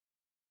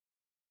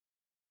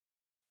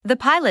The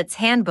Pilot's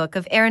Handbook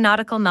of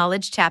Aeronautical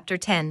Knowledge Chapter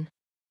 10.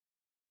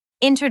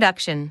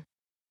 Introduction.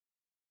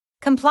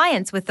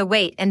 Compliance with the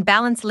weight and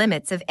balance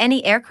limits of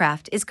any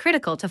aircraft is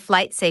critical to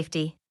flight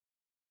safety.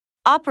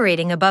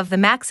 Operating above the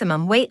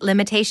maximum weight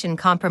limitation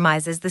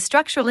compromises the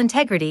structural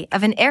integrity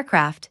of an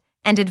aircraft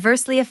and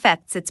adversely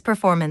affects its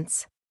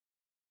performance.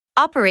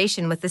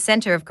 Operation with the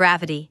center of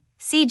gravity,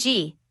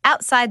 CG,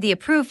 outside the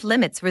approved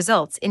limits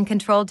results in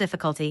control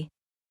difficulty.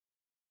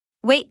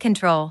 Weight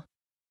control.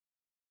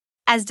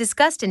 As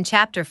discussed in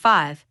Chapter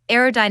 5,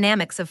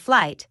 Aerodynamics of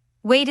Flight,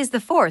 weight is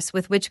the force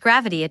with which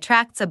gravity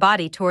attracts a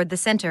body toward the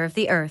center of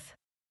the Earth.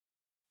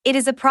 It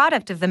is a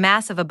product of the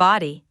mass of a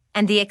body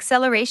and the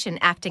acceleration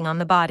acting on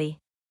the body.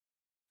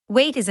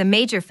 Weight is a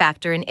major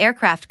factor in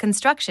aircraft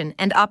construction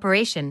and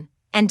operation,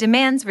 and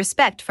demands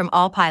respect from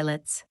all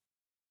pilots.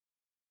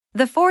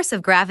 The force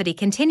of gravity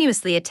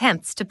continuously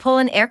attempts to pull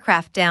an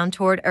aircraft down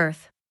toward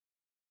Earth.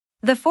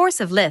 The force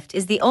of lift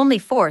is the only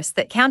force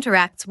that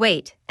counteracts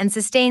weight and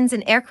sustains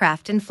an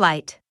aircraft in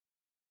flight.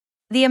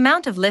 The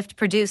amount of lift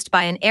produced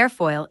by an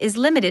airfoil is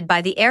limited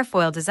by the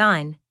airfoil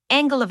design,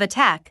 angle of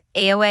attack,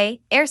 AOA,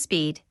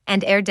 airspeed,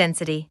 and air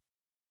density.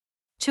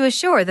 To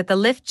assure that the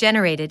lift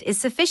generated is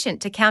sufficient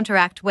to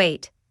counteract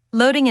weight,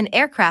 loading an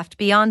aircraft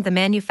beyond the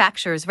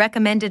manufacturer's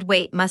recommended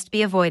weight must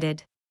be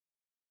avoided.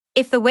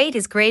 If the weight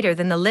is greater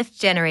than the lift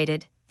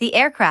generated, the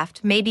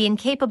aircraft may be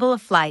incapable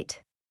of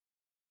flight.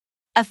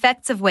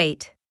 Effects of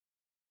weight.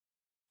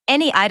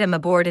 Any item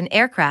aboard an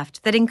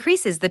aircraft that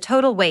increases the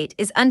total weight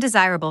is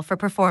undesirable for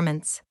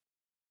performance.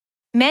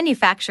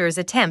 Manufacturers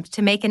attempt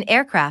to make an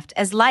aircraft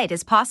as light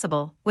as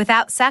possible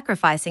without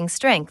sacrificing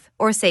strength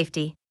or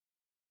safety.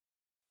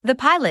 The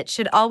pilot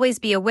should always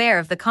be aware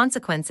of the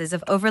consequences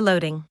of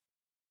overloading.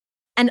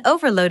 An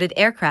overloaded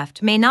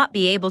aircraft may not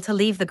be able to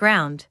leave the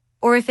ground,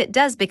 or if it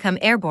does become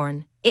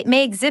airborne, it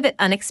may exhibit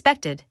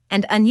unexpected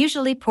and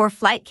unusually poor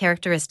flight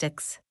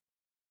characteristics.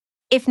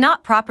 If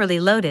not properly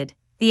loaded,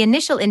 the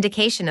initial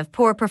indication of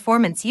poor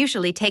performance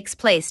usually takes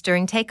place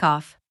during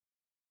takeoff.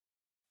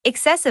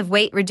 Excessive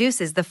weight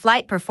reduces the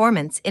flight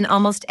performance in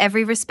almost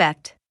every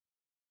respect.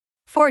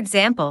 For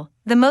example,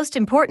 the most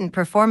important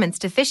performance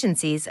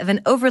deficiencies of an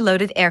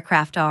overloaded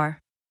aircraft are: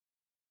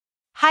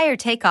 higher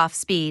takeoff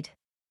speed,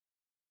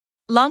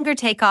 longer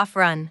takeoff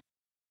run,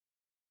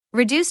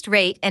 reduced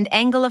rate and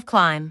angle of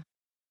climb,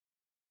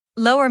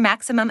 lower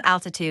maximum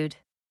altitude,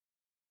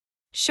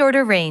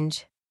 shorter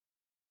range,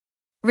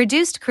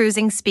 reduced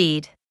cruising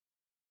speed,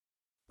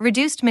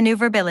 reduced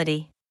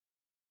maneuverability,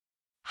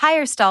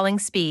 higher stalling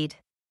speed,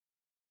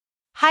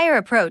 higher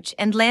approach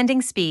and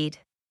landing speed,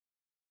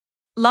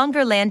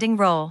 longer landing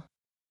roll,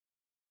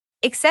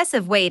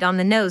 excessive weight on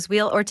the nose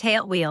wheel or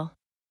tail wheel.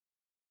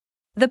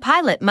 The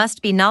pilot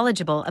must be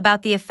knowledgeable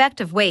about the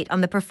effect of weight on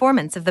the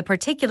performance of the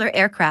particular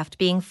aircraft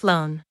being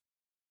flown.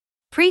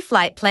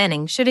 Pre-flight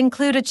planning should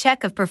include a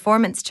check of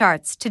performance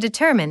charts to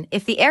determine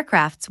if the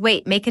aircraft's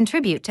weight may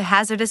contribute to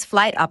hazardous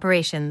flight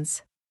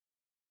operations.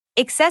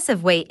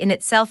 Excessive weight in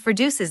itself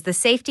reduces the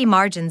safety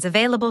margins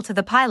available to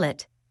the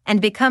pilot and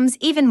becomes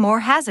even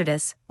more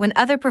hazardous when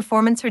other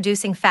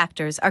performance-reducing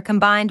factors are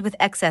combined with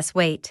excess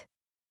weight.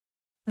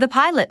 The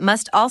pilot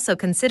must also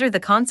consider the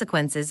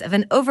consequences of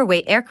an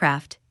overweight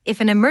aircraft if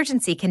an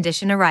emergency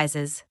condition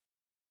arises.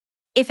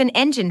 If an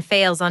engine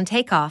fails on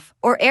takeoff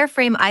or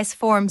airframe ice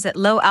forms at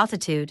low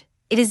altitude,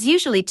 it is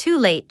usually too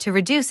late to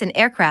reduce an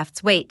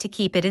aircraft's weight to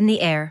keep it in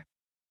the air.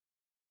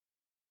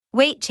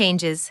 Weight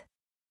changes.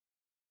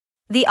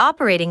 The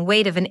operating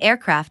weight of an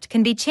aircraft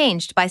can be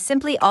changed by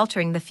simply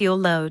altering the fuel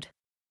load.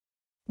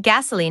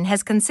 Gasoline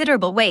has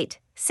considerable weight,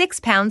 6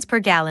 pounds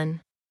per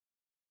gallon.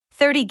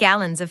 30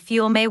 gallons of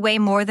fuel may weigh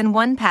more than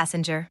one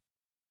passenger.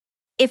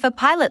 If a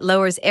pilot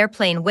lowers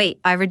airplane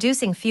weight by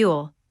reducing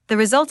fuel, the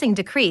resulting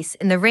decrease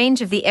in the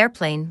range of the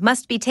airplane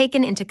must be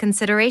taken into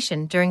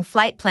consideration during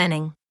flight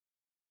planning.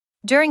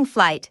 During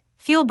flight,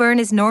 fuel burn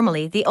is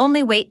normally the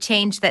only weight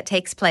change that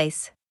takes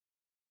place.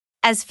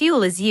 As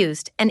fuel is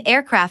used, an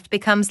aircraft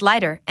becomes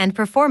lighter and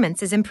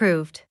performance is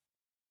improved.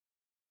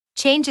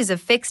 Changes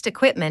of fixed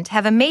equipment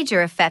have a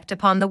major effect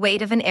upon the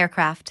weight of an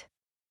aircraft.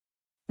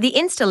 The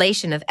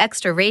installation of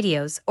extra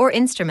radios or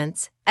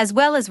instruments, as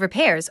well as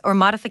repairs or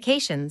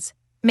modifications,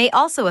 may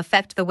also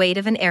affect the weight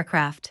of an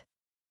aircraft.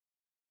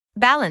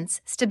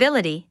 Balance,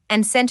 stability,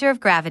 and center of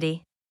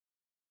gravity.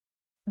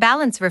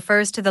 Balance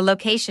refers to the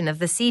location of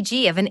the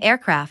CG of an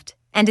aircraft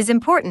and is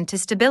important to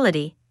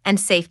stability and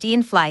safety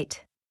in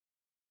flight.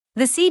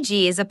 The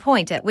CG is a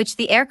point at which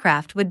the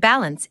aircraft would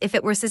balance if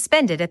it were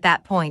suspended at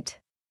that point.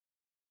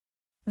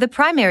 The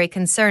primary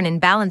concern in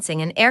balancing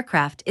an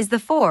aircraft is the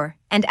fore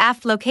and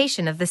aft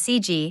location of the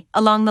CG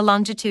along the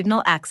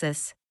longitudinal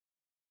axis.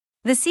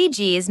 The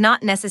CG is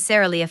not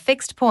necessarily a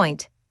fixed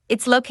point,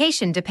 its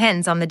location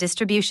depends on the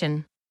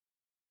distribution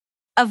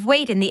of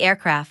weight in the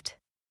aircraft.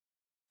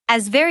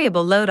 As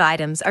variable load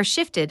items are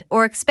shifted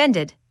or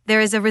expended, there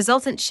is a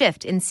resultant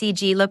shift in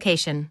CG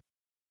location.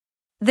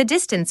 The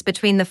distance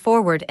between the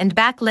forward and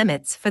back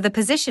limits for the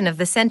position of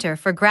the center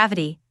for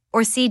gravity,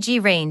 or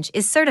CG range,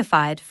 is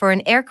certified for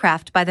an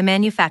aircraft by the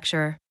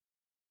manufacturer.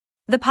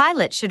 The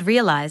pilot should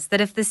realize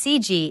that if the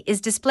CG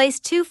is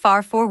displaced too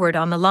far forward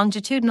on the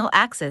longitudinal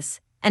axis,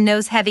 a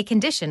nose-heavy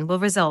condition will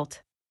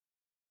result.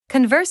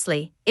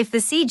 Conversely, if the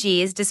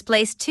CG is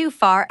displaced too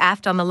far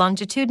aft on the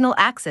longitudinal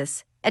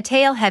axis, a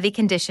tail-heavy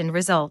condition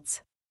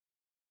results.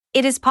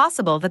 It is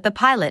possible that the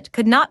pilot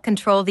could not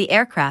control the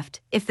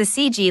aircraft if the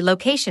CG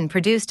location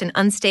produced an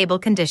unstable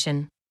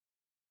condition.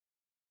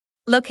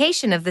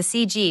 Location of the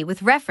CG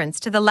with reference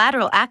to the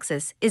lateral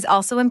axis is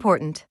also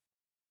important.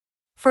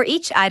 For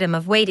each item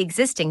of weight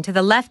existing to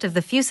the left of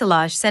the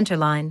fuselage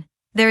centerline,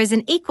 there is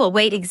an equal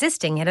weight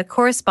existing at a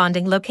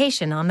corresponding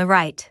location on the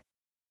right.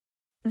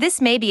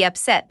 This may be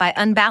upset by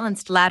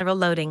unbalanced lateral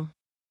loading.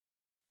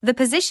 The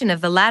position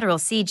of the lateral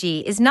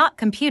CG is not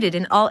computed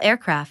in all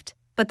aircraft,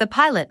 but the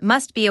pilot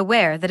must be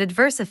aware that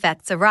adverse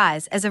effects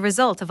arise as a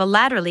result of a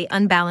laterally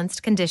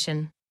unbalanced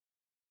condition.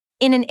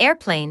 In an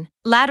airplane,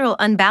 lateral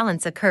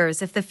unbalance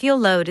occurs if the fuel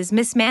load is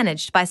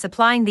mismanaged by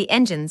supplying the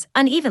engines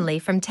unevenly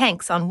from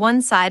tanks on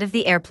one side of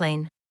the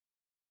airplane.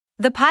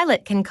 The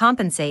pilot can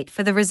compensate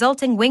for the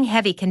resulting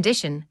wing-heavy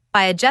condition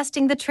by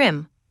adjusting the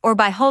trim or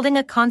by holding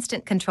a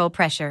constant control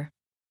pressure.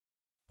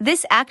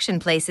 This action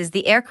places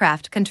the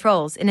aircraft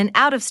controls in an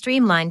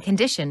out-of-streamline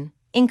condition,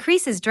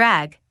 increases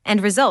drag, and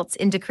results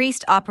in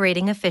decreased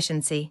operating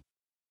efficiency.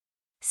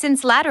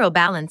 Since lateral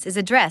balance is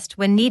addressed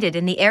when needed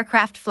in the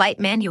Aircraft Flight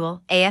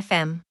Manual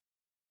 (AFM),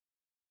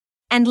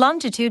 and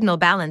longitudinal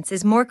balance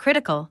is more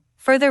critical,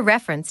 further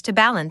reference to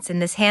balance in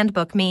this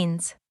handbook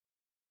means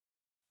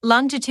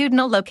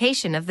longitudinal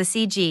location of the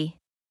CG.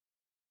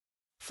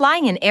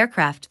 Flying an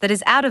aircraft that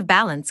is out of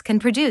balance can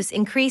produce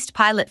increased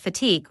pilot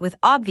fatigue with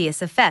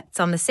obvious effects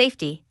on the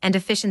safety and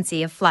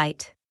efficiency of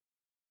flight.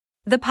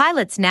 The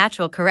pilot's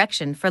natural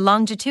correction for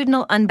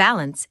longitudinal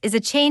unbalance is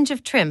a change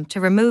of trim to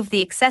remove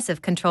the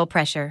excessive control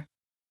pressure.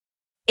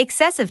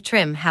 Excessive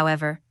trim,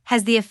 however,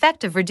 has the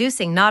effect of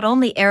reducing not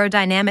only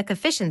aerodynamic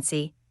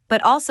efficiency,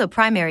 but also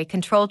primary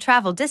control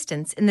travel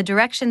distance in the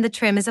direction the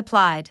trim is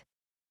applied.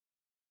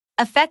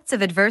 Effects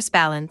of adverse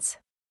balance.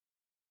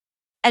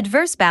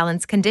 Adverse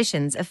balance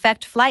conditions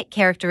affect flight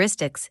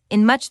characteristics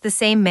in much the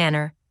same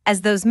manner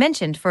as those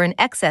mentioned for an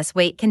excess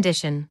weight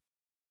condition.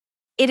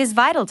 It is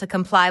vital to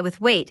comply with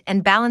weight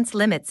and balance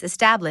limits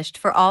established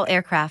for all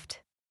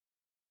aircraft.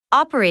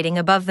 Operating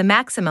above the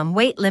maximum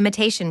weight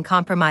limitation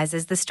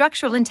compromises the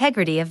structural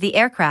integrity of the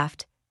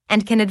aircraft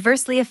and can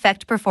adversely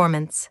affect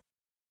performance.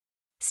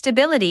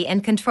 Stability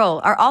and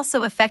control are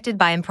also affected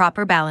by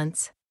improper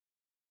balance.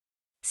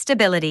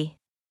 Stability.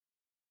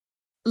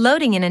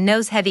 Loading in a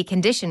nose-heavy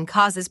condition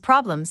causes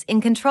problems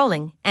in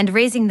controlling and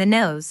raising the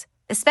nose,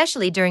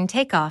 especially during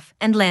takeoff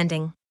and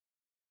landing.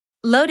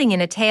 Loading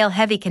in a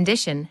tail-heavy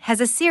condition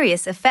has a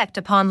serious effect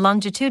upon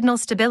longitudinal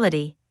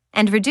stability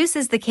and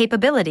reduces the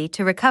capability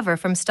to recover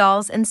from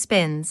stalls and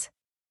spins.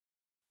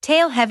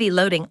 Tail-heavy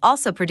loading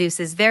also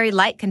produces very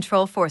light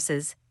control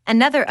forces,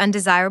 another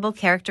undesirable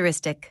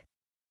characteristic.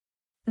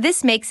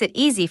 This makes it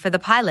easy for the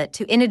pilot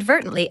to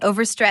inadvertently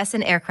overstress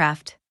an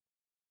aircraft.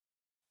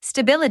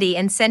 Stability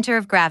and center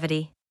of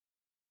gravity.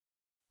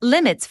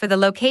 Limits for the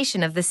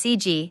location of the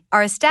CG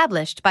are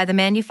established by the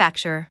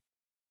manufacturer.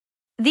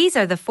 These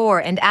are the fore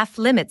and aft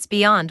limits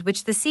beyond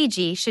which the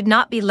CG should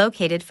not be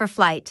located for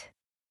flight.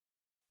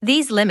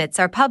 These limits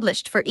are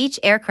published for each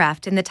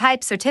aircraft in the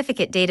Type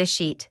Certificate Data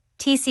Sheet,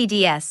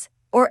 TCDS,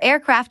 or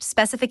Aircraft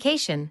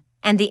Specification,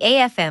 and the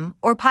AFM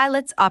or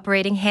Pilot's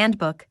Operating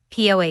Handbook,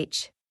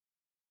 POH.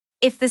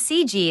 If the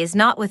CG is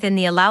not within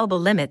the allowable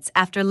limits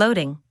after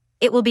loading,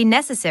 it will be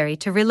necessary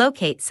to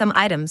relocate some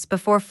items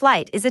before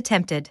flight is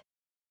attempted.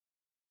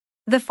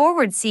 The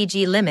forward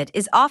CG limit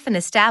is often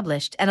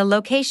established at a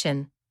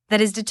location that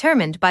is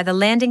determined by the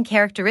landing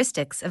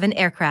characteristics of an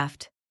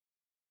aircraft.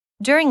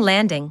 During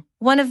landing,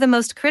 one of the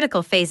most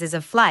critical phases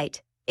of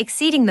flight,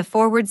 exceeding the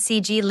forward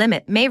CG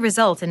limit may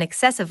result in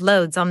excessive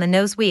loads on the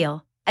nose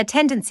wheel, a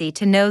tendency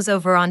to nose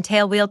over on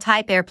tailwheel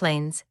type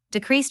airplanes,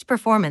 decreased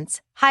performance,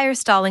 higher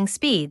stalling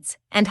speeds,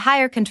 and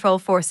higher control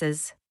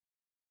forces.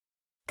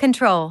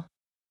 Control.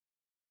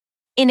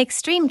 In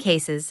extreme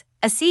cases,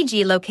 a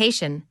CG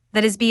location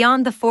that is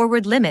beyond the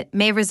forward limit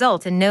may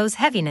result in nose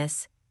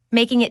heaviness,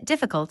 making it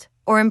difficult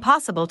or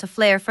impossible to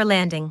flare for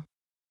landing.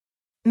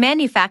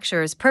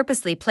 Manufacturers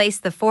purposely place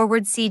the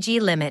forward CG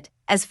limit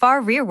as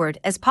far rearward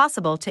as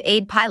possible to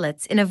aid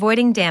pilots in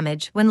avoiding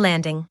damage when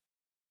landing.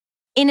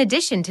 In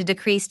addition to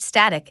decreased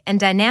static and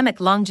dynamic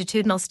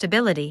longitudinal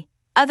stability,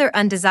 other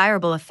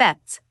undesirable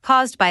effects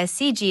caused by a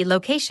CG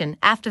location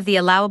aft of the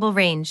allowable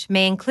range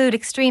may include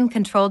extreme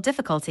control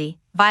difficulty,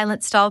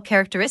 violent stall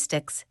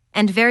characteristics,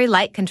 and very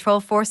light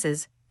control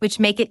forces, which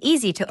make it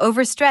easy to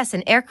overstress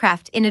an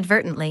aircraft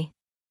inadvertently.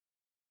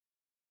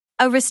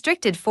 A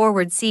restricted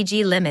forward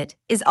CG limit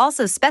is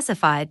also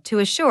specified to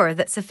assure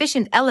that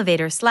sufficient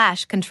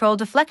elevator/control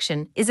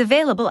deflection is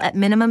available at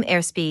minimum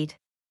airspeed.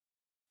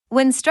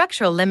 When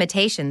structural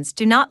limitations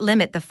do not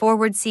limit the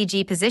forward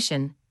CG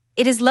position,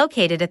 it is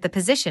located at the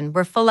position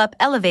where full-up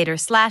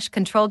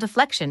elevator/control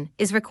deflection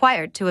is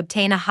required to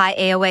obtain a high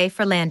AOA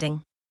for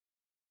landing.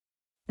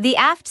 The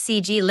aft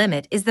CG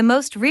limit is the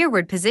most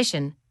rearward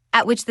position,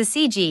 at which the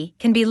CG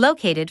can be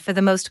located for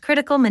the most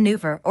critical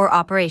maneuver or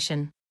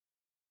operation.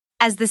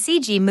 As the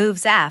CG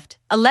moves aft,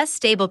 a less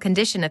stable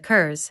condition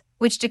occurs,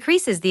 which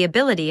decreases the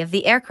ability of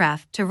the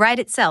aircraft to right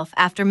itself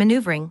after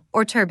maneuvering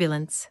or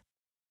turbulence.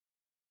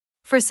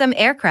 For some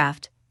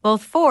aircraft,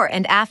 both fore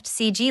and aft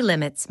CG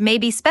limits may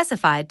be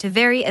specified to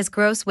vary as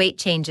gross weight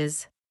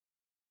changes.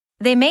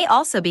 They may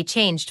also be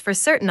changed for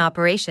certain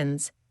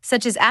operations,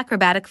 such as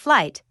acrobatic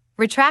flight,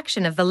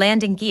 retraction of the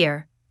landing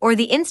gear, or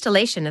the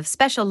installation of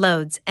special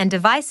loads and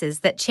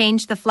devices that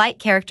change the flight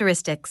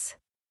characteristics.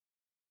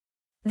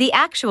 The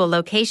actual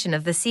location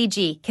of the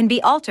CG can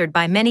be altered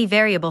by many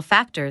variable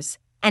factors,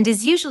 and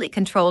is usually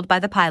controlled by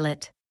the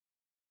pilot.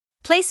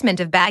 Placement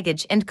of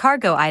baggage and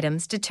cargo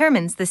items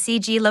determines the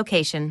CG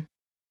location.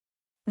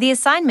 The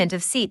assignment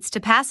of seats to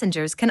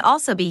passengers can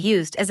also be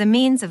used as a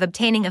means of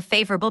obtaining a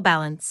favorable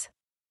balance.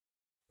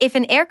 If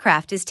an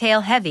aircraft is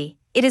tail-heavy,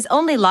 it is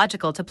only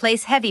logical to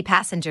place heavy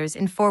passengers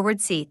in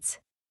forward seats.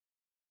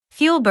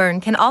 Fuel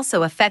burn can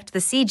also affect the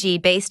CG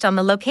based on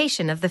the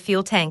location of the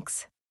fuel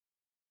tanks.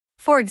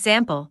 For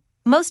example,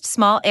 most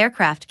small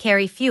aircraft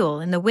carry fuel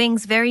in the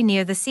wings very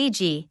near the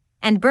CG,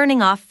 and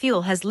burning off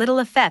fuel has little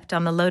effect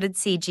on the loaded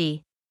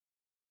CG.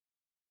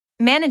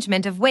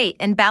 Management of weight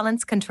and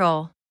balance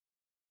control.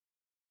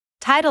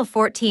 Title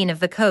 14 of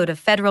the Code of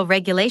Federal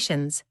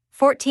Regulations,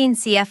 14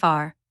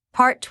 CFR,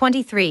 Part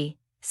 23,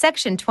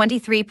 Section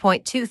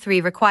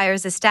 23.23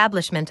 requires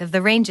establishment of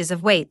the ranges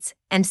of weights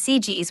and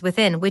CGs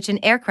within which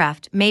an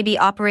aircraft may be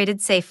operated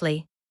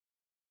safely.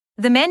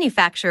 The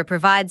manufacturer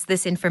provides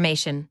this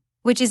information,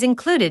 which is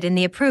included in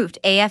the approved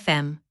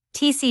AFM,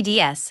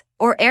 TCDS,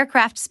 or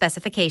aircraft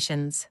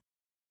specifications.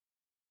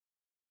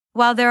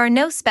 While there are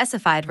no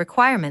specified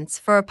requirements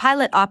for a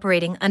pilot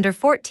operating under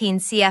 14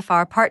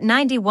 CFR Part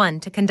 91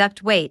 to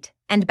conduct weight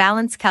and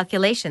balance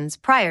calculations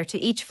prior to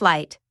each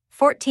flight,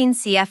 14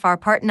 CFR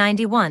Part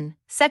 91,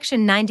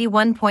 Section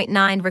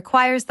 91.9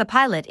 requires the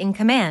pilot in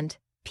command,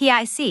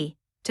 PIC,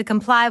 to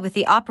comply with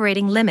the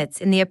operating limits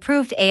in the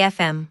approved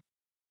AFM.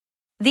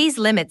 These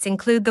limits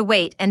include the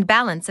weight and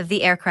balance of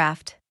the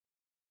aircraft.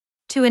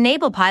 To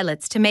enable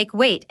pilots to make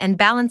weight and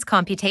balance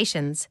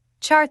computations,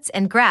 charts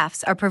and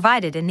graphs are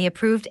provided in the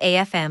approved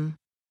AFM.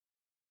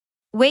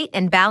 Weight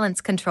and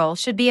balance control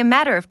should be a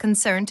matter of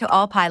concern to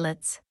all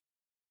pilots.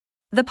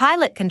 The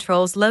pilot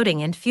controls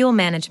loading and fuel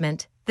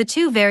management, the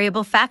two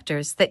variable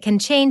factors that can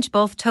change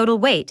both total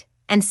weight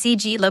and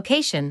CG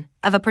location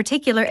of a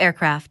particular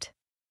aircraft.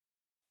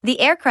 The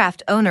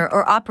aircraft owner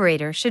or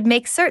operator should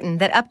make certain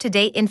that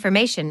up-to-date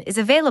information is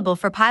available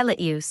for pilot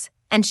use,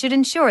 and should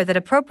ensure that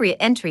appropriate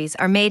entries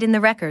are made in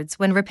the records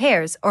when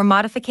repairs or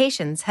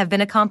modifications have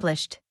been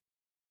accomplished.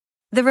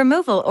 The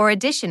removal or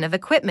addition of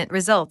equipment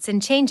results in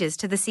changes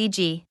to the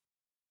CG.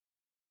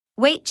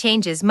 Weight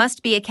changes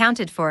must be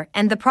accounted for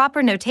and the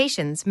proper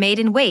notations made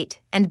in weight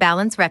and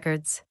balance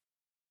records.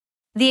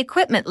 The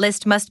equipment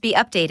list must be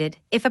updated,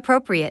 if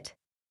appropriate.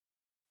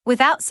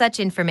 Without such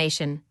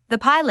information, the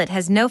pilot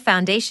has no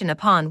foundation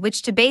upon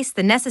which to base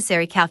the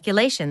necessary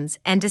calculations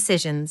and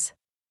decisions.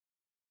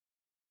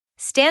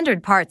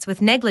 Standard parts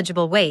with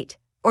negligible weight,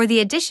 or the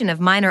addition of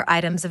minor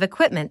items of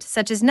equipment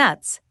such as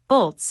nuts,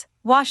 bolts,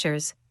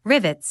 washers,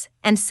 rivets,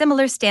 and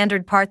similar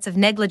standard parts of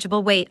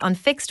negligible weight on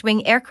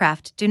fixed-wing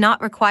aircraft do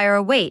not require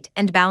a weight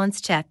and balance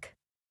check.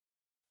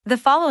 The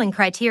following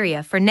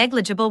criteria for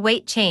negligible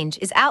weight change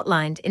is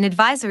outlined in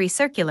Advisory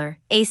Circular,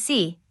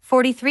 AC,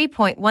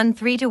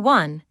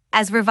 43.13-1,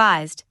 as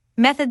revised,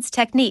 Methods,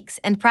 Techniques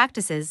and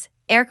Practices,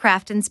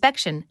 Aircraft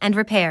Inspection and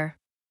Repair.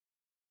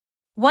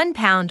 1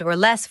 pound or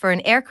less for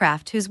an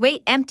aircraft whose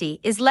weight empty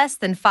is less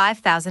than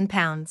 5,000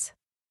 pounds.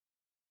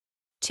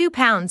 2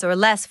 pounds or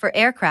less for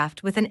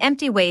aircraft with an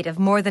empty weight of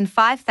more than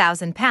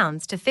 5,000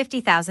 pounds to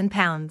 50,000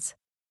 pounds.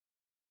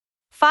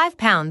 5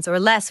 pounds or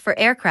less for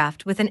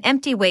aircraft with an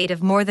empty weight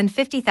of more than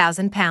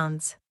 50,000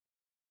 pounds.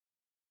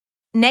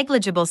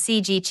 Negligible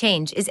CG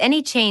change is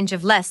any change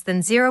of less than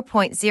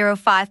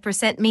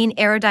 0.05% mean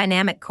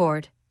aerodynamic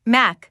chord,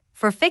 MAC,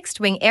 for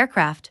fixed-wing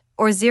aircraft,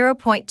 or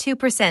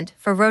 0.2%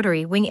 for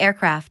rotary-wing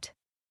aircraft.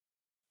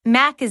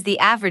 MAC is the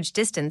average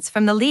distance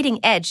from the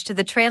leading edge to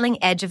the trailing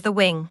edge of the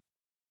wing.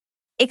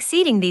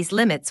 Exceeding these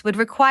limits would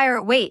require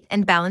a weight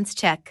and balance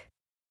check.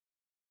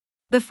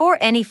 Before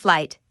any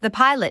flight, the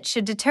pilot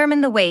should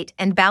determine the weight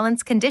and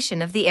balance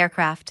condition of the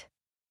aircraft.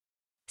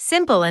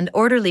 Simple and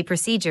orderly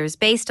procedures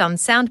based on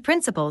sound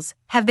principles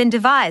have been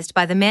devised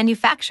by the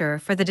manufacturer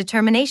for the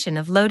determination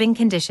of loading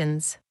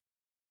conditions.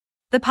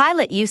 The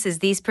pilot uses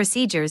these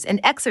procedures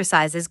and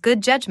exercises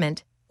good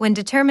judgment when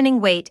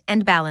determining weight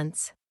and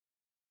balance.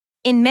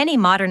 In many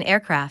modern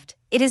aircraft,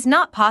 it is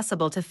not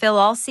possible to fill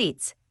all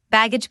seats,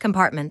 baggage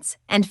compartments,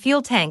 and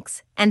fuel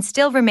tanks and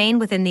still remain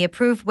within the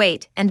approved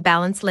weight and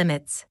balance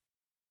limits.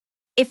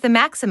 If the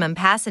maximum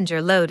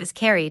passenger load is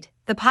carried,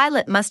 the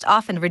pilot must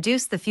often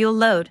reduce the fuel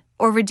load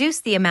or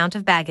reduce the amount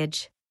of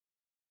baggage.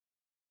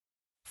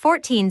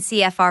 14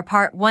 CFR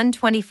Part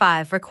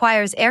 125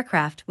 requires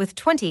aircraft with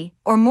 20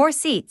 or more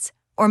seats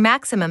or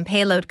maximum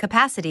payload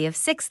capacity of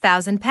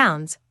 6,000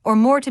 pounds or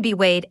more to be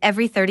weighed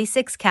every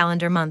 36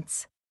 calendar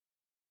months.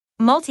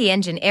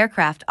 Multi-engine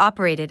aircraft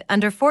operated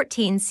under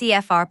 14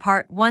 CFR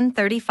Part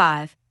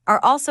 135 are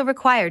also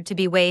required to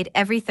be weighed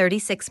every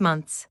 36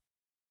 months.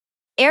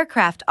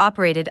 Aircraft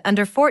operated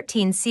under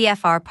 14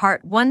 CFR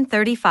Part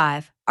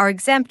 135 are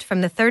exempt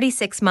from the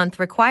 36-month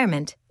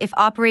requirement if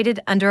operated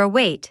under a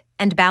weight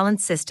and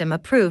balance system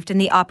approved in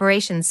the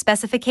operations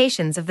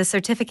specifications of the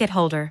certificate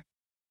holder.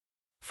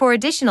 For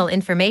additional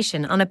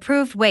information on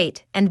approved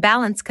weight and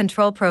balance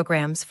control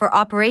programs for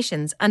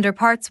operations under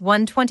Parts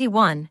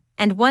 121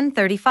 and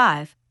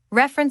 135,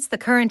 reference the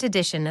current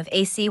edition of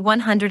AC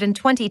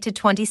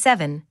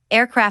 120-27,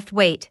 Aircraft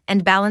Weight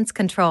and Balance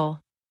Control.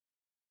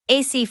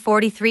 AC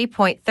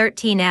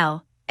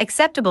 43.13L,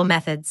 Acceptable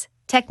Methods,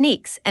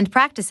 Techniques and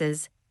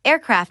Practices,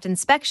 Aircraft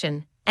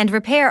Inspection and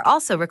Repair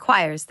also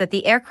requires that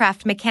the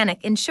aircraft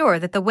mechanic ensure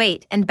that the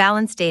weight and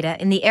balance data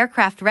in the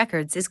aircraft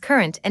records is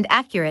current and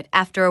accurate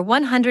after a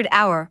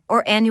 100-hour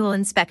or annual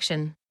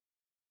inspection.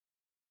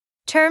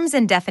 Terms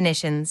and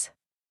definitions.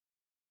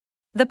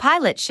 The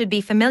pilot should be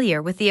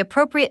familiar with the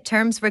appropriate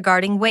terms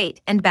regarding weight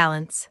and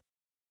balance.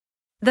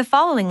 The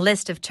following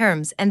list of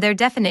terms and their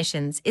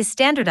definitions is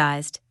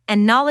standardized,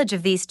 and knowledge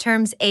of these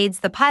terms aids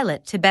the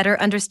pilot to better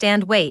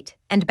understand weight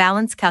and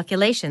balance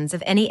calculations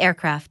of any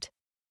aircraft.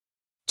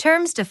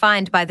 Terms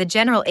defined by the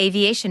General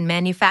Aviation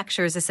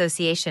Manufacturers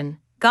Association,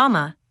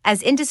 GAMA,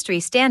 as industry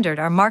standard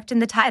are marked in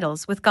the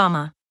titles with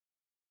GAMA.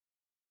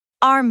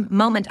 Arm,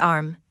 moment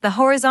arm, the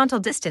horizontal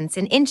distance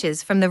in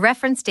inches from the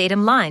reference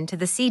datum line to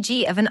the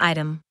CG of an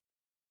item.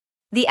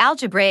 The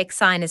algebraic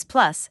sign is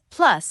plus,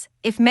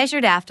 if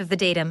measured aft of the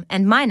datum,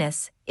 and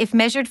minus, if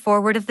measured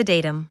forward of the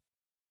datum.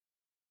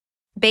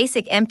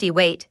 Basic empty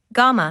weight,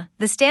 gamma,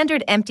 the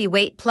standard empty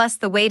weight plus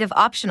the weight of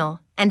optional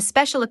and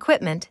special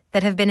equipment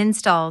that have been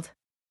installed.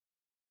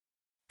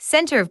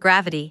 Center of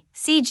gravity,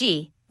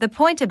 CG, the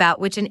point about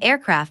which an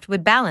aircraft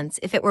would balance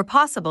if it were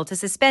possible to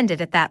suspend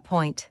it at that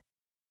point.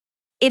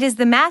 It is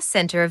the mass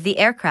center of the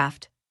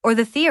aircraft, or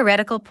the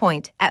theoretical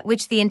point at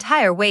which the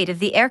entire weight of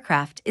the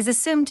aircraft is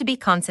assumed to be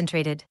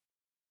concentrated.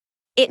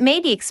 It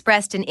may be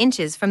expressed in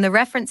inches from the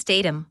reference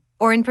datum,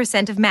 or in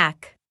percent of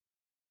Mach.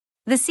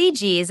 The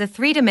CG is a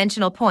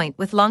three-dimensional point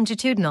with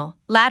longitudinal,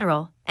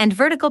 lateral, and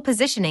vertical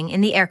positioning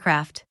in the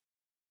aircraft.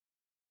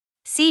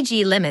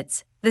 CG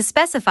limits, the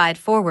specified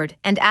forward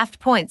and aft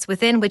points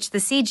within which the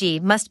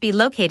CG must be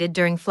located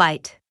during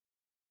flight.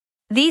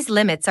 These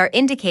limits are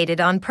indicated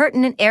on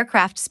pertinent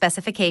aircraft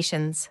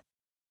specifications.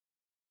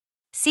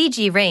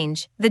 CG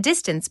range, the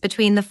distance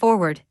between the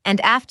forward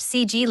and aft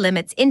CG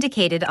limits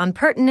indicated on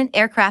pertinent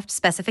aircraft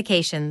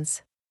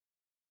specifications.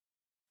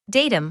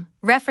 Datum,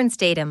 reference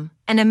datum,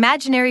 an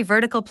imaginary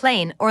vertical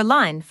plane or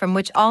line from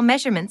which all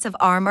measurements of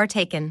arm are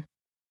taken.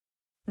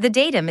 The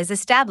datum is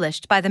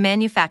established by the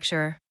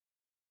manufacturer.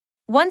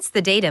 Once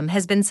the datum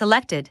has been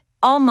selected,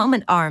 all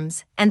moment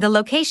arms and the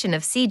location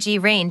of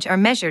CG range are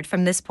measured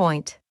from this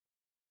point.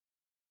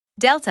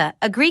 Delta,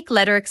 a Greek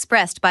letter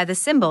expressed by the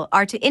symbol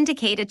R to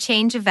indicate a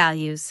change of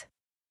values.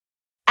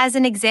 As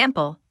an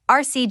example,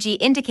 RCG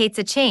indicates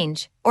a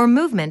change, or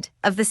movement,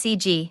 of the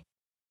CG.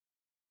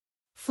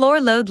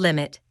 Floor load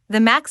limit, the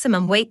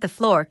maximum weight the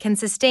floor can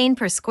sustain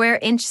per square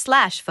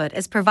inch/foot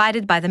as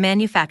provided by the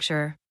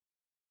manufacturer.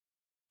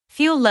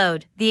 Fuel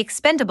load, the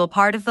expendable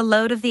part of the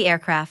load of the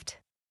aircraft.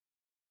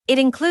 It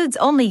includes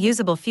only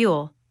usable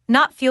fuel,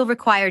 not fuel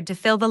required to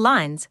fill the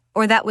lines,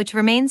 or that which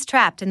remains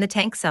trapped in the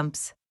tank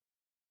sumps.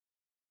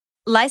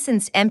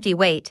 Licensed empty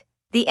weight,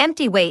 the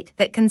empty weight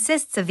that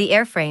consists of the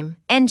airframe,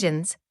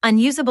 engines,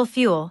 unusable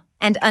fuel,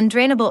 and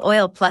undrainable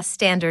oil plus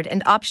standard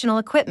and optional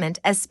equipment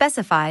as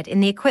specified in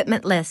the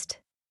equipment list.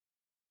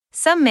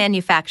 Some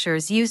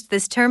manufacturers used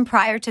this term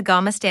prior to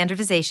GAMA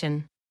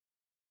standardization.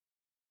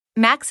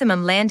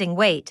 Maximum landing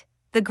weight,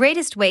 the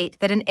greatest weight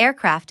that an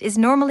aircraft is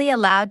normally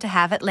allowed to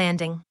have at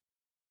landing.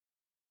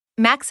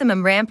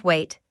 Maximum ramp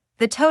weight,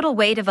 the total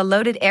weight of a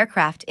loaded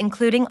aircraft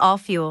including all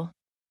fuel.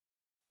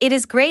 It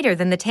is greater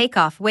than the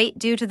takeoff weight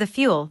due to the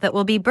fuel that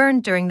will be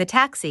burned during the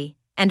taxi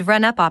and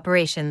run-up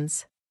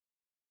operations.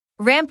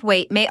 Ramp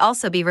weight may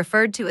also be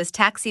referred to as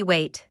taxi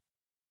weight.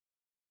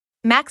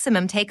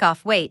 Maximum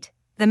takeoff weight,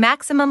 the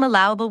maximum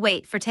allowable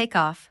weight for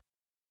takeoff.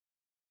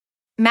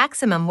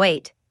 Maximum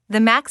weight, the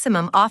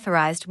maximum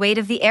authorized weight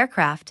of the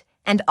aircraft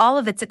and all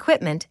of its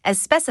equipment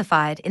as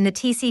specified in the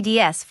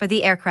TCDS for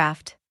the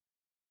aircraft.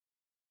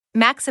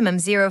 Maximum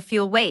zero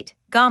fuel weight,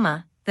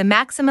 gamma, the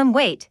maximum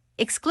weight,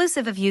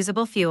 exclusive of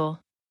usable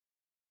fuel.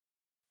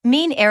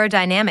 Mean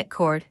aerodynamic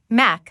chord,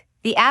 Mach,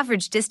 the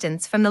average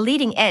distance from the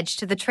leading edge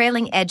to the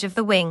trailing edge of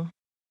the wing.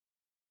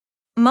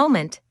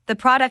 Moment, the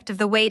product of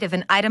the weight of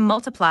an item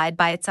multiplied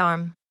by its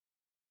arm.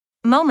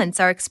 Moments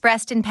are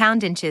expressed in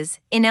pound-inches,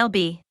 in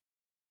lb.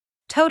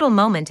 Total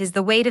moment is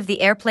the weight of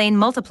the airplane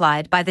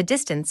multiplied by the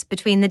distance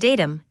between the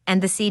datum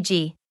and the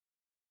CG.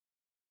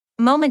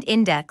 Moment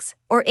index,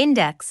 or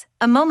index,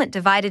 a moment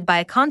divided by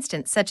a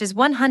constant such as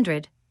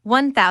 100,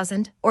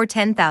 1,000, or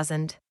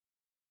 10,000.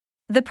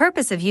 The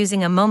purpose of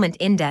using a moment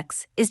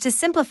index is to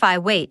simplify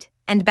weight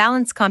and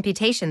balance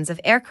computations of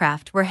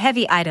aircraft where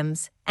heavy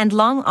items and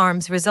long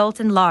arms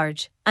result in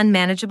large,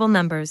 unmanageable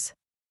numbers.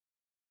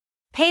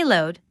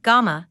 Payload,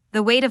 gamma,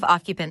 the weight of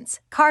occupants,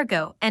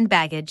 cargo, and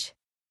baggage.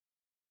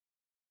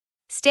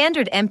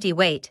 Standard empty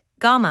weight,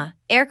 gamma,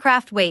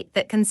 aircraft weight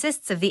that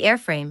consists of the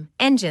airframe,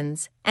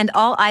 engines, and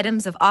all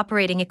items of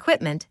operating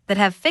equipment that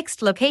have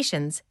fixed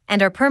locations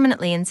and are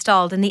permanently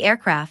installed in the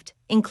aircraft,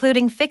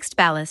 including fixed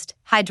ballast,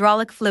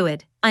 hydraulic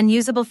fluid,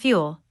 unusable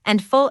fuel,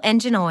 and full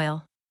engine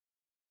oil.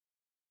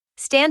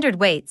 Standard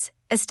weights,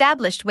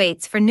 established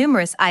weights for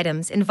numerous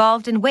items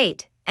involved in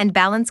weight and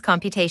balance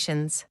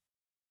computations.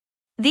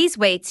 These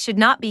weights should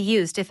not be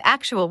used if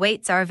actual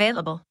weights are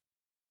available.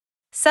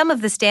 Some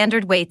of the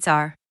standard weights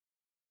are: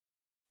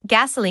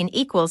 gasoline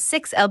equals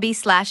 6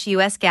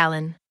 lb/US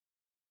gallon.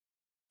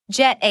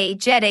 Jet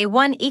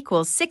A1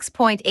 equals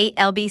 6.8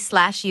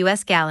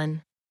 lb/US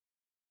gallon.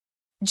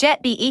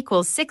 Jet B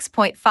equals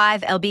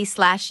 6.5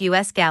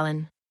 lb/US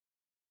gallon.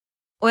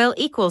 Oil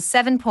equals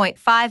 7.5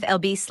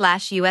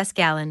 lb/US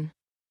gallon.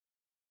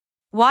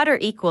 Water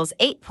equals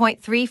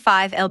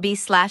 8.35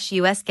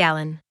 lb/US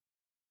gallon.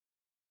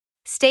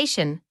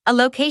 Station, a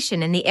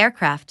location in the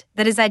aircraft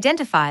that is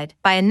identified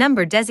by a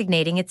number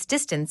designating its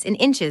distance in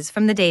inches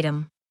from the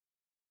datum.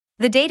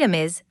 The datum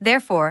is,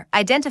 therefore,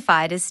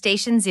 identified as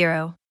Station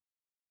 0.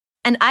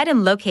 An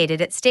item located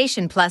at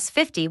Station plus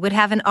 50 would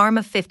have an arm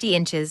of 50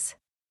 inches.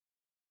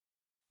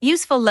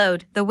 Useful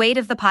load, the weight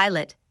of the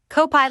pilot,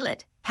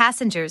 co-pilot,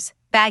 passengers,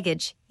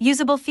 baggage,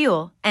 usable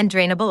fuel, and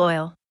drainable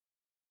oil.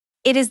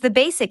 It is the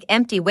basic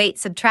empty weight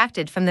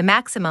subtracted from the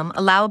maximum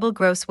allowable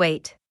gross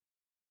weight.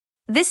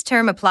 This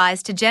term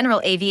applies to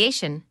general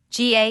aviation,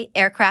 GA,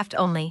 aircraft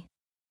only.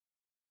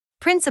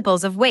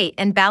 Principles of weight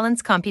and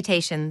balance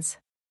computations.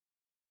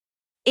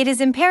 It is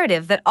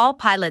imperative that all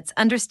pilots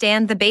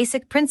understand the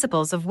basic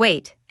principles of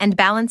weight and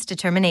balance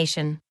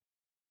determination.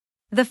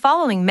 The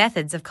following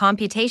methods of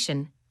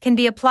computation can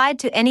be applied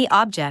to any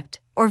object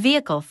or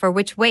vehicle for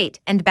which weight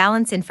and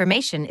balance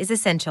information is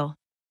essential.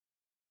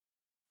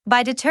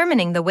 By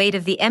determining the weight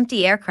of the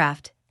empty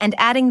aircraft and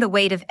adding the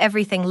weight of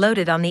everything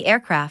loaded on the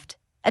aircraft,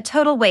 a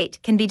total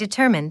weight can be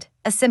determined,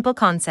 a simple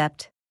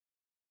concept.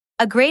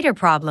 A greater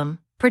problem,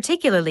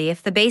 particularly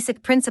if the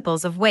basic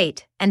principles of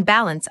weight and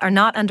balance are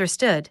not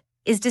understood,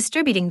 is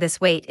distributing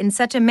this weight in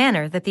such a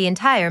manner that the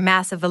entire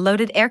mass of the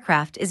loaded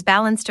aircraft is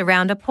balanced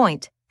around a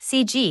point,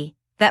 CG,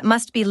 that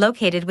must be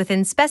located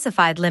within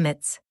specified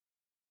limits.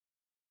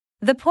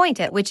 The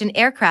point at which an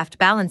aircraft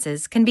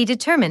balances can be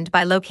determined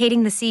by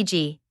locating the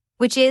CG,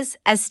 which is,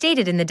 as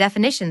stated in the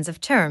definitions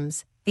of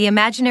terms, the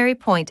imaginary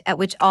point at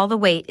which all the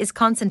weight is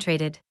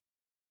concentrated.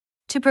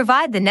 To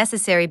provide the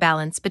necessary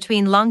balance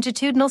between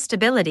longitudinal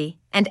stability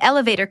and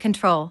elevator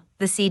control,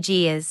 the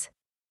CG is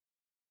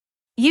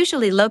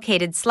usually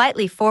located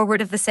slightly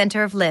forward of the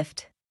center of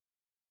lift.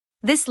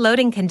 This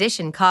loading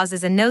condition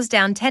causes a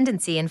nose-down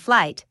tendency in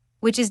flight,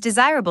 which is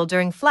desirable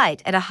during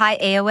flight at a high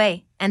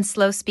AOA and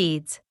slow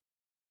speeds.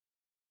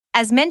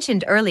 As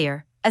mentioned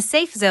earlier, a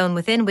safe zone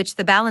within which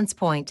the balance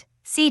point,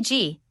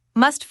 CG,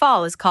 must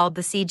fall is called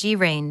the CG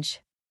range.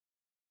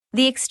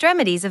 The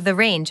extremities of the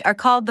range are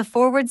called the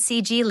forward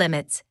CG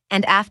limits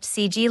and aft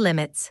CG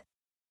limits.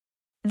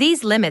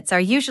 These limits are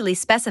usually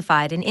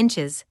specified in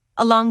inches,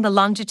 along the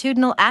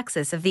longitudinal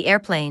axis of the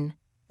airplane,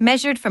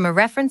 measured from a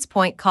reference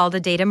point called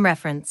a datum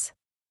reference.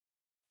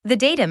 The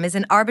datum is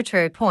an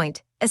arbitrary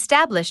point,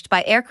 established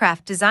by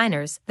aircraft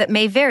designers that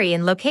may vary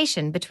in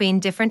location between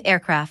different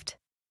aircraft.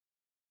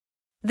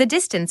 The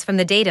distance from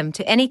the datum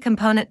to any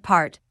component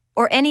part,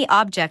 or any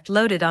object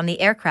loaded on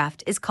the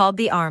aircraft is called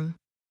the arm.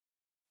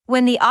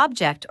 When the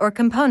object or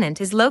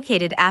component is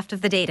located aft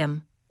of the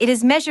datum, it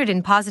is measured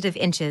in positive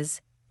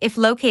inches. If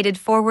located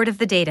forward of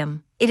the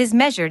datum, it is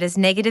measured as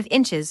negative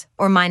inches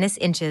or minus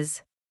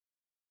inches.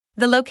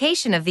 The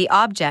location of the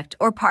object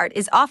or part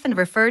is often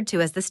referred to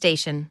as the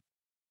station.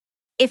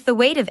 If the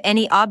weight of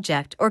any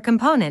object or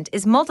component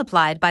is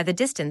multiplied by the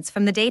distance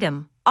from the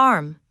datum,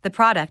 arm, the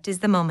product is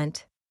the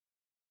moment.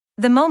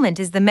 The moment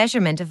is the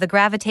measurement of the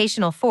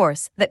gravitational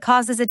force that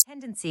causes a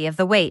tendency of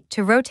the weight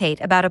to rotate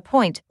about a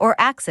point or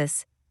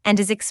axis, and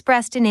is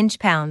expressed in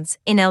inch-pounds,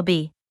 in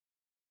lb.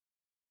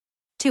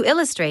 To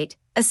illustrate,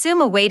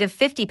 assume a weight of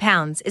 50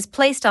 pounds is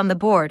placed on the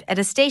board at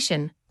a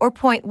station, or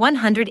point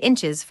 100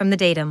 inches from the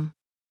datum.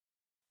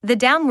 The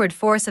downward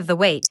force of the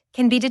weight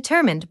can be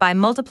determined by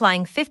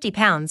multiplying 50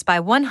 pounds by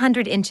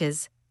 100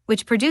 inches,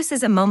 which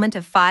produces a moment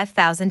of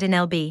 5,000 in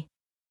lb.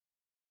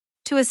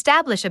 To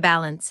establish a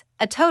balance,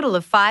 a total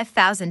of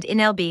 5,000 in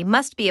lb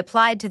must be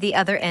applied to the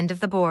other end of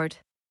the board.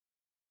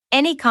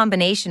 Any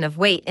combination of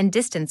weight and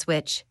distance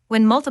which,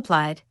 when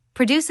multiplied,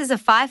 produces a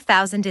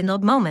 5,000 in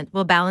lb moment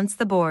will balance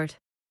the board.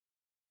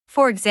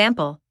 For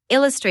example,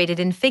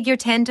 illustrated in Figure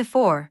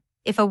 10-4,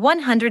 if a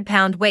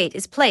 100-pound weight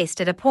is placed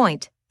at a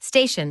point,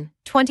 station,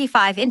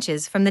 25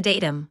 inches from the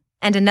datum,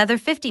 and another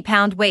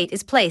 50-pound weight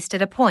is placed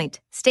at a point,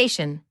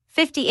 station,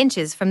 50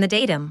 inches from the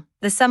datum,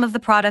 the sum of the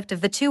product of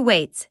the two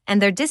weights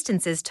and their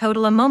distances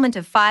total a moment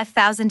of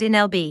 5,000 in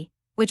lb,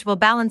 which will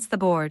balance the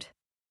board.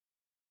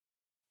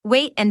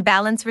 Weight and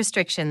balance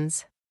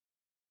restrictions.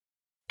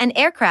 An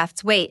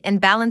aircraft's weight and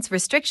balance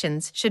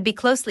restrictions should be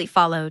closely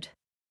followed.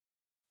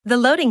 The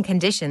loading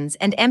conditions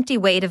and empty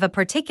weight of a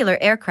particular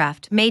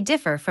aircraft may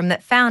differ from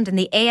that found in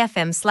the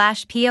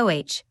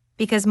AFM/POH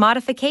because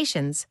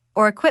modifications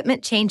or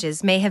equipment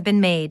changes may have been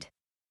made.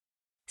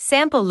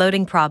 Sample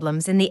loading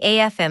problems in the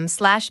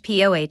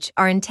AFM/POH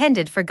are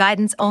intended for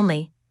guidance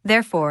only,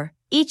 therefore,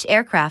 each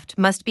aircraft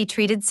must be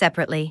treated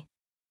separately.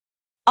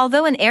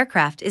 Although an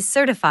aircraft is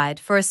certified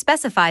for a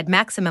specified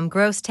maximum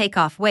gross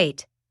takeoff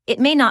weight, it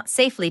may not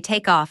safely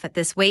take off at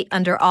this weight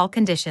under all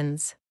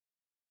conditions.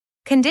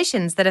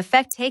 Conditions that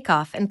affect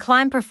takeoff and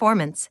climb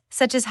performance,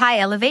 such as high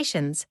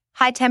elevations,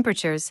 high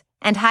temperatures,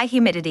 and high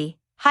humidity,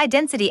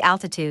 high-density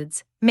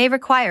altitudes, may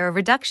require a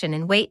reduction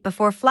in weight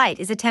before flight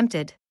is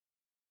attempted.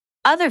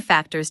 Other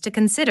factors to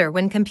consider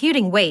when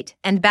computing weight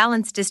and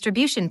balance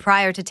distribution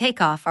prior to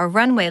takeoff are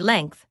runway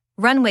length,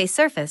 runway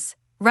surface,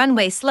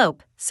 runway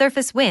slope,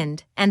 surface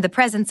wind, and the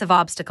presence of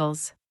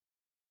obstacles.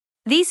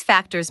 These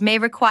factors may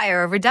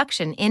require a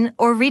reduction in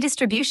or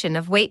redistribution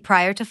of weight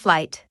prior to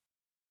flight.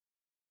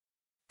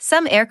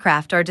 Some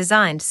aircraft are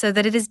designed so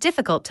that it is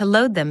difficult to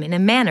load them in a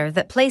manner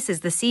that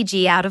places the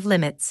CG out of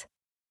limits.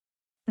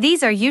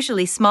 These are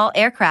usually small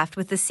aircraft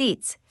with the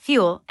seats,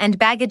 fuel, and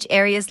baggage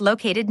areas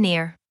located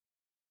near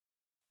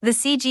the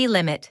CG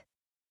limit.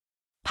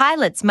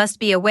 Pilots must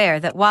be aware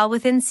that while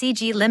within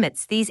CG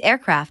limits, these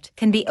aircraft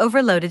can be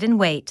overloaded in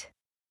weight.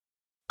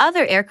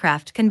 Other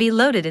aircraft can be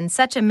loaded in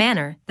such a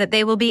manner that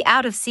they will be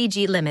out of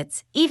CG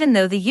limits even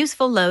though the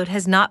useful load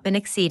has not been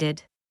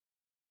exceeded.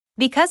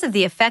 Because of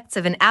the effects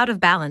of an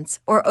out-of-balance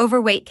or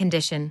overweight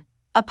condition,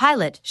 a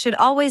pilot should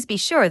always be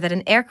sure that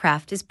an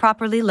aircraft is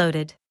properly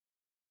loaded.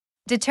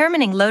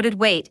 Determining loaded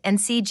weight and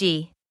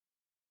CG.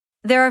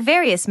 There are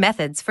various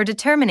methods for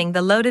determining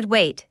the loaded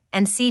weight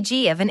and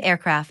CG of an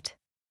aircraft.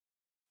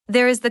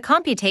 There is the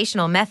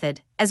computational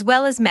method, as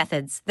well as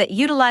methods that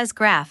utilize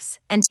graphs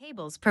and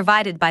tables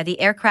provided by the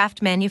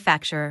aircraft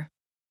manufacturer.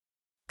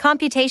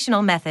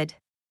 Computational method.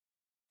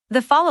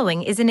 The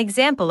following is an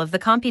example of the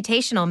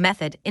computational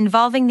method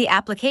involving the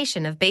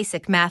application of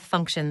basic math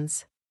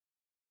functions.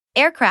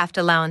 Aircraft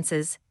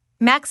allowances,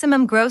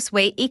 maximum gross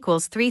weight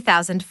equals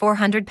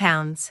 3,400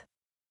 pounds.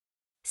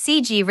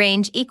 CG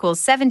range equals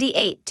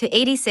 78 to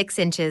 86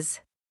 inches.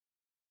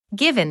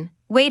 Given,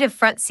 weight of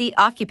front seat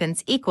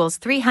occupants equals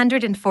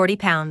 340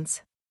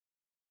 pounds.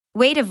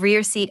 Weight of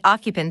rear seat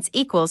occupants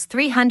equals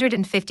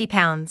 350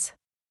 pounds.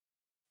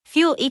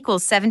 Fuel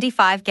equals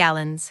 75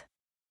 gallons.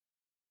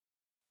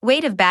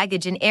 Weight of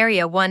baggage in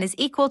Area 1 is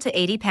equal to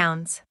 80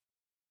 pounds.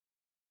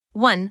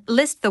 1.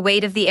 List the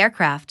weight of the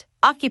aircraft,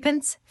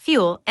 occupants,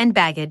 fuel, and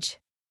baggage.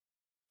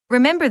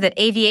 Remember that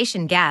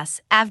aviation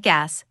gas,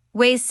 avgas,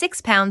 weighs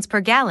 6 pounds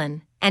per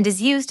gallon and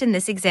is used in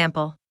this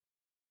example.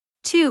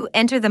 2.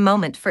 Enter the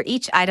moment for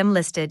each item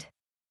listed.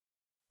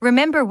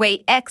 Remember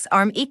weight x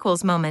arm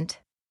equals moment.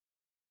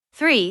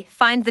 3.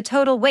 Find the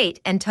total weight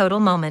and total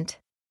moment.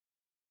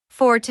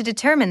 4. To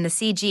determine the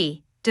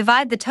CG,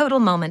 divide the total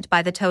moment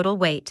by the total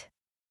weight.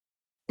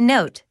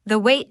 Note, the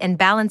weight and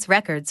balance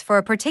records for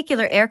a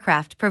particular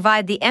aircraft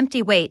provide the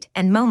empty weight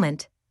and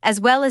moment, as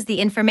well as the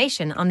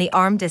information on the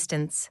arm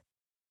distance.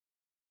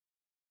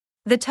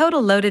 The total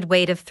loaded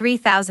weight of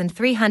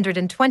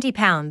 3,320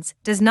 pounds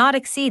does not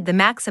exceed the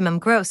maximum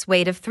gross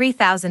weight of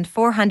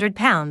 3,400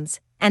 pounds,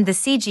 and the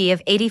CG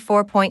of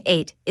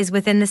 84.8 is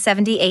within the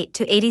 78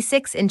 to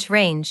 86 inch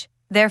range,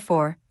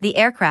 therefore, the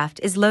aircraft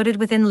is loaded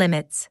within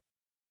limits.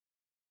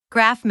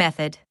 Graph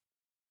method.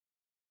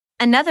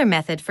 Another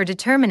method for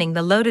determining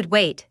the loaded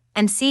weight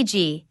and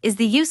CG is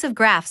the use of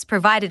graphs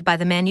provided by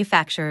the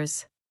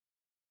manufacturers.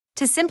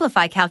 To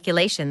simplify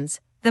calculations,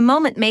 the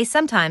moment may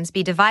sometimes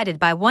be divided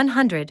by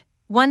 100,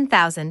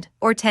 1,000,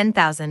 or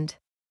 10,000.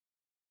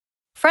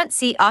 Front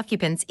seat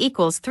occupants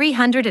equals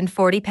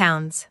 340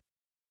 pounds.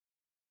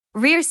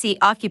 Rear seat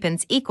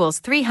occupants equals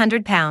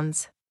 300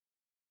 pounds.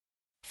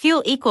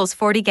 Fuel equals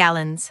 40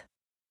 gallons.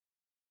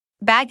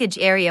 Baggage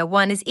area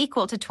 1 is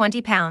equal to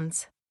 20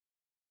 pounds.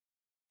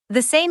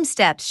 The same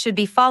steps should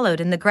be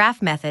followed in the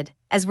graph method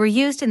as were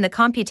used in the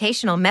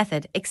computational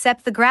method,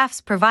 except the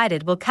graphs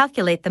provided will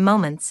calculate the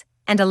moments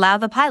and allow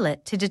the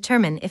pilot to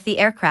determine if the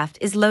aircraft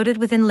is loaded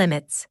within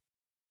limits.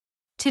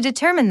 To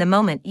determine the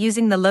moment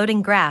using the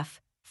loading graph,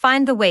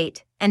 find the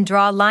weight and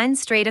draw a line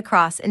straight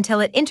across until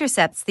it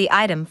intercepts the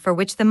item for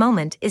which the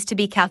moment is to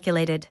be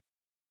calculated.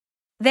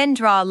 Then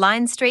draw a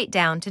line straight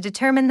down to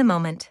determine the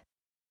moment.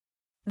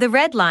 The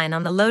red line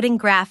on the loading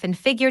graph in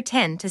Figure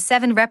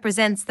 10:7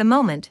 represents the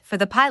moment for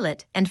the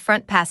pilot and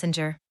front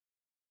passenger.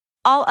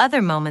 All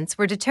other moments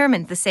were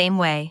determined the same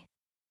way.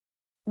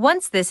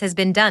 Once this has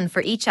been done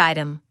for each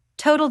item,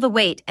 total the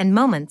weight and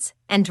moments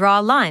and draw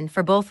a line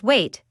for both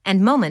weight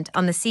and moment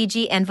on the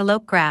CG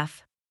envelope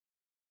graph.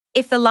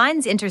 If the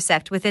lines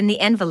intersect within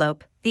the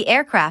envelope, the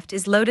aircraft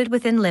is loaded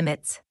within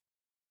limits.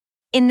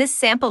 In this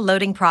sample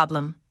loading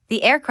problem,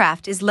 the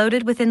aircraft is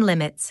loaded within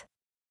limits.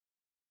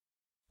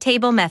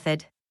 Table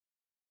method.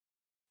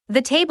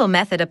 The table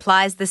method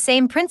applies the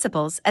same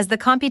principles as the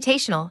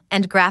computational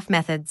and graph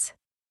methods.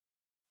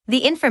 The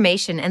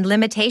information and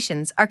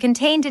limitations are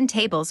contained in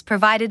tables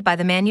provided by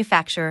the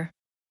manufacturer.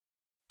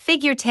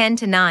 Figure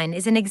 10-9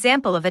 is an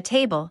example of a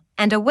table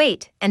and a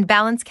weight and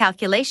balance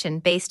calculation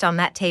based on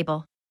that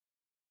table.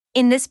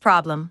 In this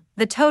problem,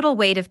 the total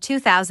weight of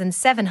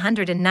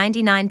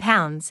 2,799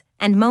 pounds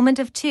and moment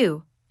of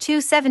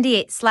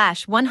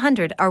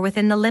 278/100 are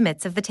within the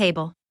limits of the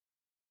table.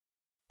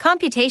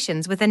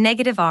 Computations with a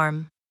negative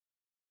arm.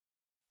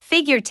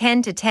 Figure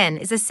 10-10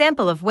 is a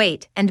sample of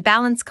weight and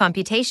balance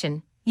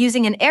computation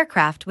using an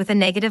aircraft with a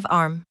negative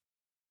arm.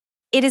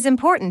 It is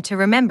important to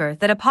remember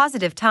that a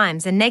positive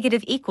times a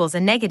negative equals a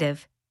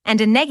negative,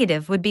 and a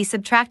negative would be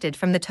subtracted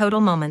from the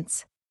total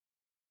moments.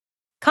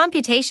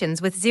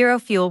 Computations with zero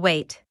fuel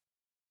weight.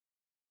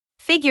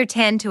 Figure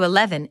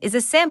 10-11 is a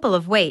sample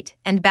of weight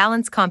and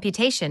balance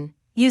computation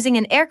using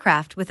an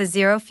aircraft with a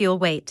zero fuel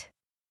weight.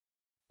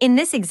 In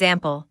this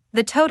example,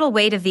 the total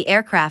weight of the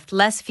aircraft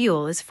less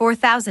fuel is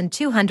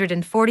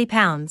 4,240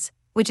 pounds,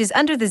 which is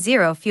under the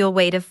zero fuel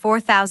weight of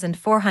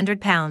 4,400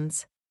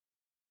 pounds.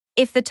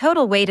 If the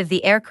total weight of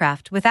the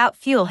aircraft without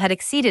fuel had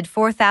exceeded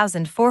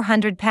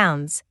 4,400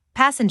 pounds,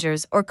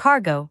 passengers or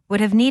cargo would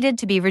have needed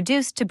to be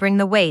reduced to bring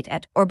the weight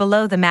at or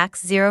below the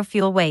max zero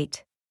fuel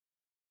weight.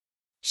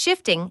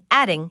 Shifting,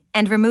 adding,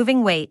 and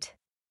removing weight.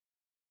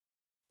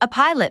 A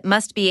pilot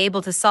must be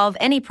able to solve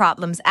any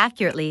problems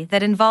accurately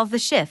that involve the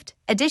shift,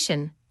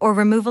 addition, or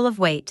removal of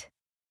weight.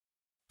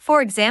 For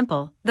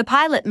example, the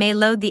pilot may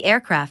load the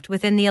aircraft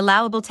within the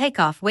allowable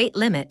takeoff weight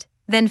limit,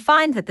 then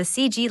find that the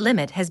CG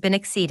limit has been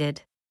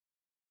exceeded.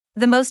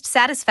 The most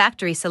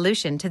satisfactory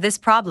solution to this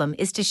problem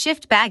is to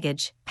shift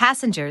baggage,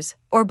 passengers,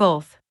 or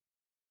both.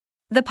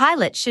 The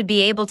pilot should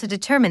be able to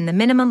determine the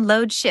minimum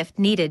load shift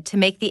needed to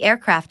make the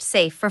aircraft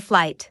safe for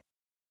flight.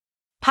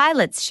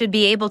 Pilots should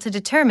be able to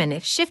determine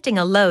if shifting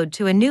a load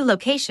to a new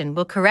location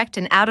will correct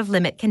an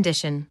out-of-limit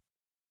condition.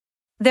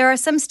 There are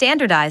some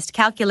standardized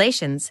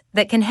calculations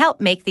that can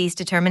help make these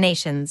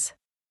determinations.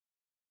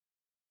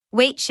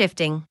 Weight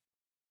shifting.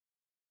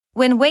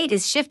 When weight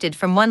is shifted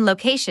from one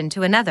location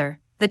to another,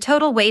 the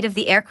total weight of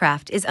the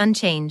aircraft is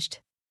unchanged.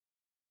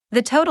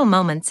 The total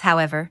moments,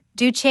 however,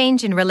 do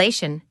change in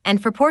relation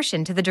and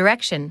proportion to the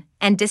direction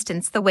and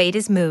distance the weight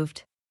is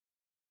moved.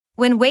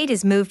 When weight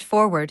is moved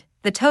forward,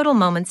 the total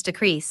moments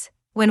decrease.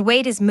 When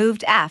weight is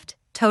moved aft,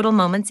 total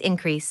moments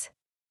increase.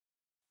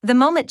 The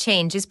moment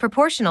change is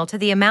proportional to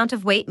the amount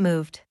of weight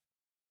moved.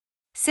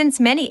 Since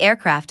many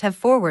aircraft have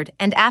forward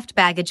and aft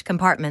baggage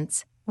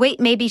compartments, weight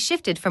may be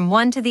shifted from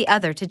one to the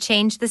other to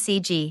change the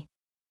CG.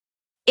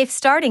 If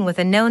starting with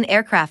a known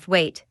aircraft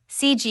weight,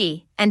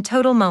 CG, and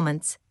total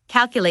moments,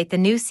 calculate the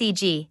new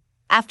CG,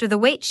 after the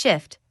weight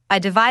shift, by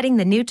dividing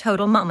the new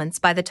total moments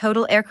by the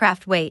total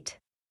aircraft weight.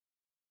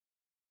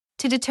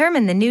 To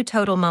determine the new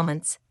total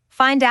moments,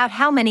 find out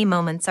how many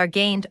moments are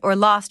gained or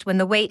lost when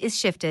the weight is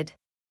shifted.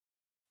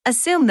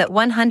 Assume that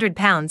 100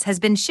 pounds has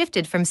been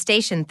shifted from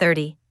station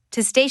 30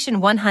 to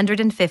station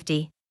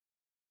 150.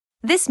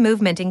 This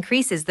movement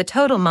increases the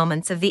total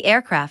moments of the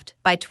aircraft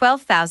by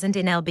 12,000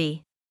 in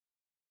lb.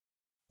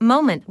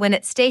 Moment when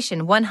at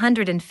station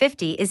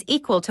 150 is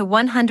equal to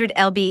 100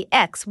 lb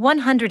x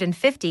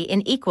 150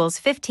 in equals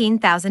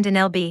 15,000 in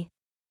lb.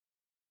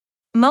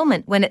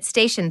 Moment when at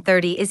station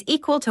 30 is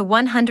equal to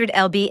 100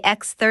 lb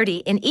x 30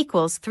 in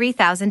equals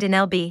 3,000 in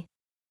lb.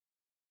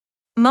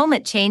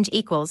 Moment change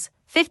equals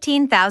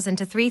 15,000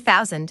 to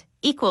 3,000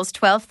 equals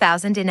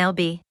 12,000 in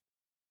lb.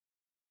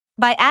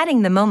 By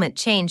adding the moment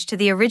change to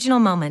the original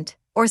moment,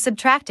 or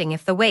subtracting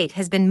if the weight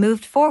has been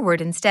moved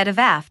forward instead of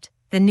aft,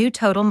 the new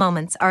total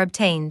moments are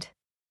obtained.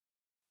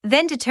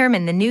 Then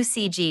determine the new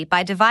CG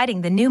by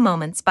dividing the new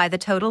moments by the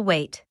total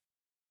weight.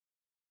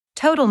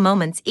 Total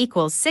moments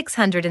equals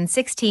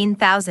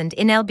 616,000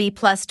 in lb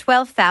plus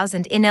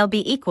 12,000 in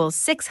lb equals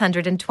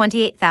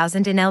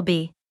 628,000 in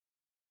lb.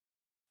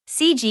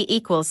 CG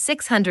equals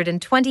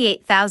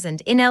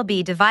 628,000 in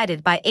lb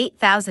divided by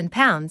 8,000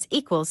 pounds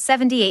equals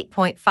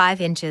 78.5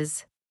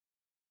 inches.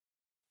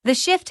 The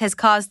shift has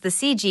caused the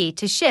CG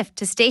to shift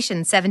to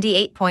station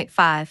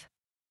 78.5.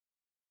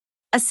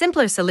 A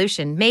simpler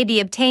solution may be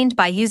obtained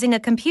by using a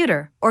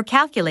computer or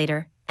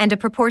calculator and a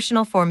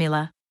proportional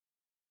formula.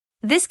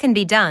 This can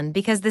be done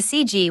because the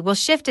CG will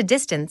shift a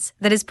distance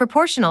that is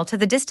proportional to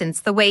the distance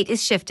the weight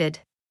is shifted.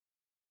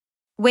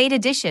 Weight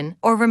addition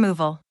or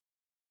removal.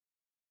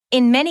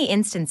 In many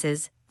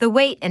instances, the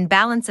weight and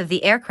balance of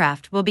the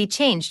aircraft will be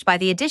changed by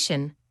the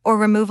addition or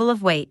removal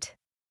of weight.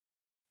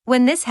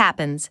 When this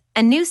happens,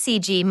 a new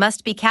CG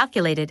must be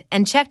calculated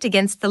and checked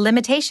against the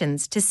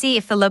limitations to see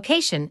if the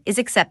location is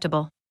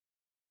acceptable.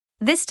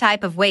 This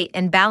type of weight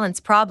and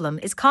balance problem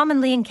is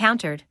commonly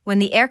encountered when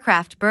the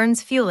aircraft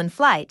burns fuel in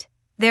flight,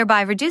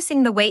 thereby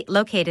reducing the weight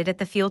located at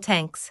the fuel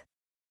tanks.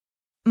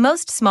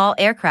 Most small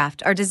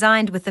aircraft are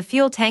designed with the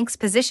fuel tanks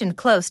positioned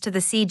close to the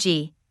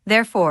CG,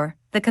 therefore,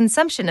 the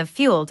consumption of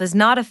fuel does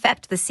not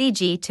affect the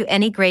CG to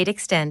any great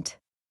extent.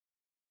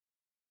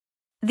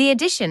 The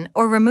addition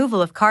or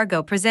removal of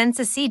cargo presents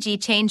a CG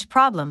change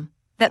problem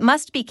that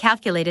must be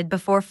calculated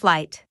before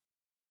flight.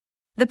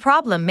 The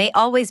problem may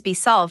always be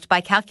solved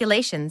by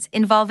calculations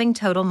involving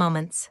total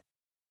moments.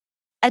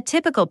 A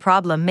typical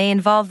problem may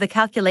involve the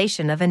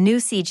calculation of a new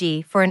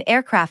CG for an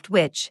aircraft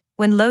which,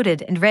 when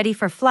loaded and ready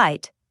for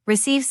flight,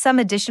 receives some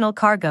additional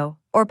cargo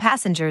or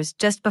passengers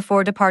just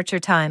before departure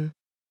time.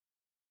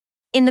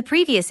 In the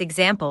previous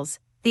examples,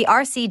 the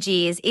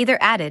RCG is either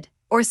added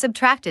or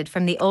subtracted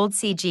from the old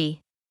CG.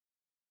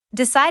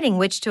 Deciding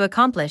which to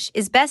accomplish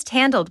is best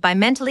handled by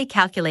mentally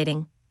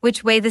calculating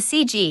which way the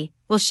CG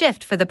will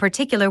shift for the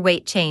particular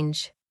weight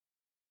change.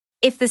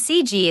 If the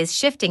CG is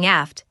shifting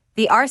aft,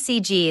 the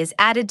RCG is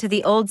added to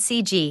the old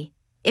CG.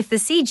 If the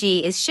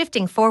CG is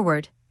shifting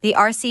forward, the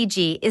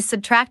RCG is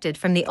subtracted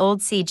from the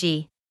old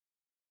CG.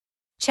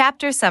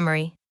 Chapter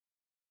Summary.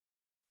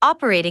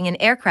 Operating an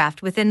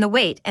aircraft within the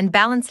weight and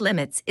balance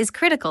limits is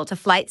critical to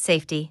flight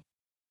safety.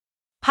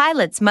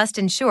 Pilots must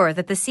ensure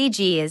that the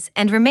CG is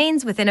and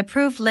remains within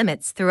approved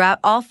limits throughout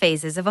all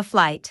phases of a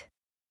flight.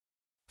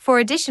 For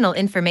additional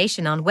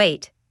information on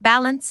weight,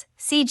 balance,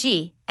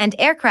 CG, and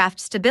aircraft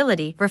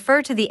stability,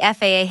 refer to the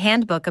FAA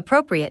Handbook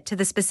appropriate to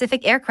the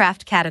specific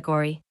aircraft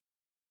category.